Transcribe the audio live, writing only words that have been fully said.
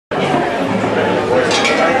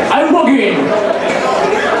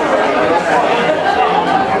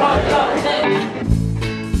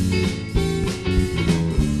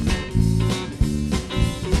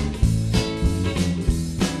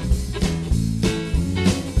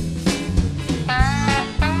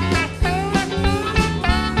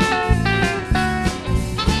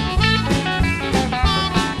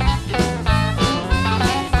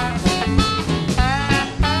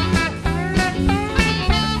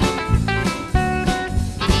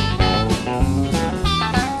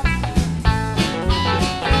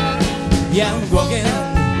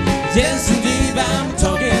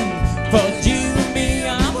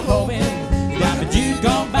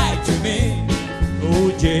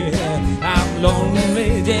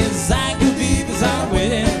lonely, just I could be, 'cause I'm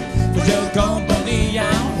waiting for your company.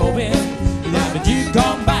 I'm hoping that you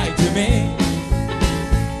come back to me.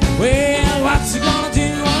 Well, what's you gonna do?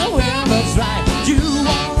 Well, that's right. You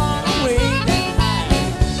wanna run away and hide.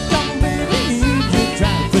 Come on, baby, you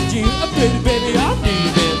try. But you, baby, baby, I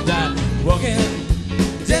need it. I'm walking,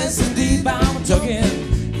 just in deep, I'm talking.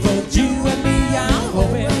 For you and me, I'm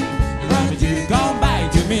hoping that you come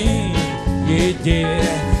back to me. Yeah,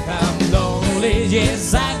 yeah, I'm lonely,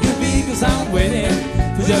 yes, I could be, 'cause I'm waiting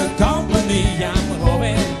for your company. I'm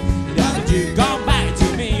hoping that you come back to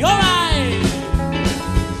me. All right.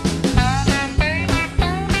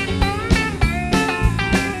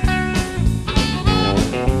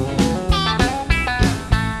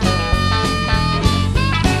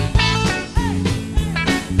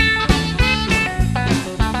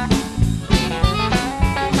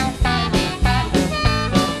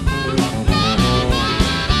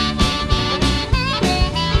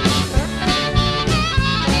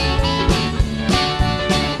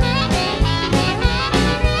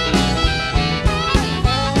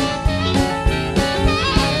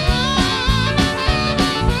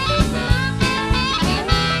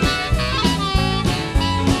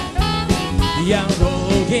 I'm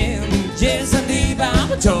walking, just and deep, I'm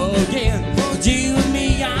talking. But you and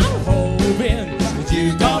me, I'm hoping that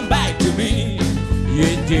you come back to me.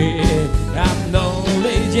 Yeah, yeah, I'm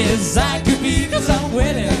lonely, yes, I could be, 'cause I'm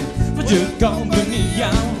waiting for your company.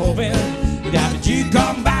 I'm hoping that you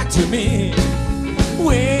come back to me.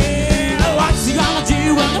 Well, what's you gonna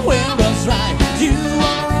do when the wind blows right? You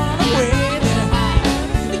wanna run away and hide.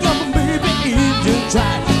 Come on, baby, if you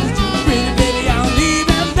try.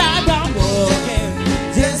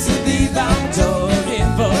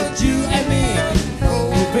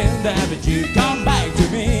 But you come back to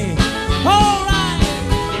me. All right.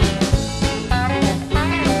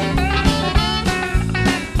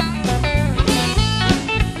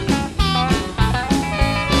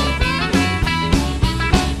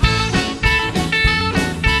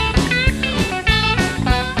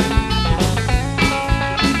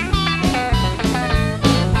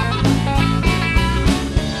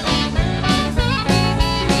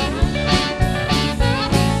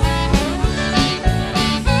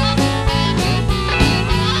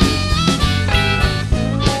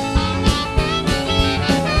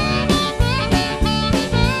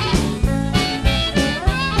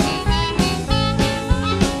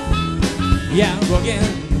 Yeah, I'm walking,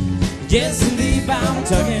 yes, indeed, I'm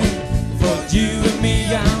talking. For you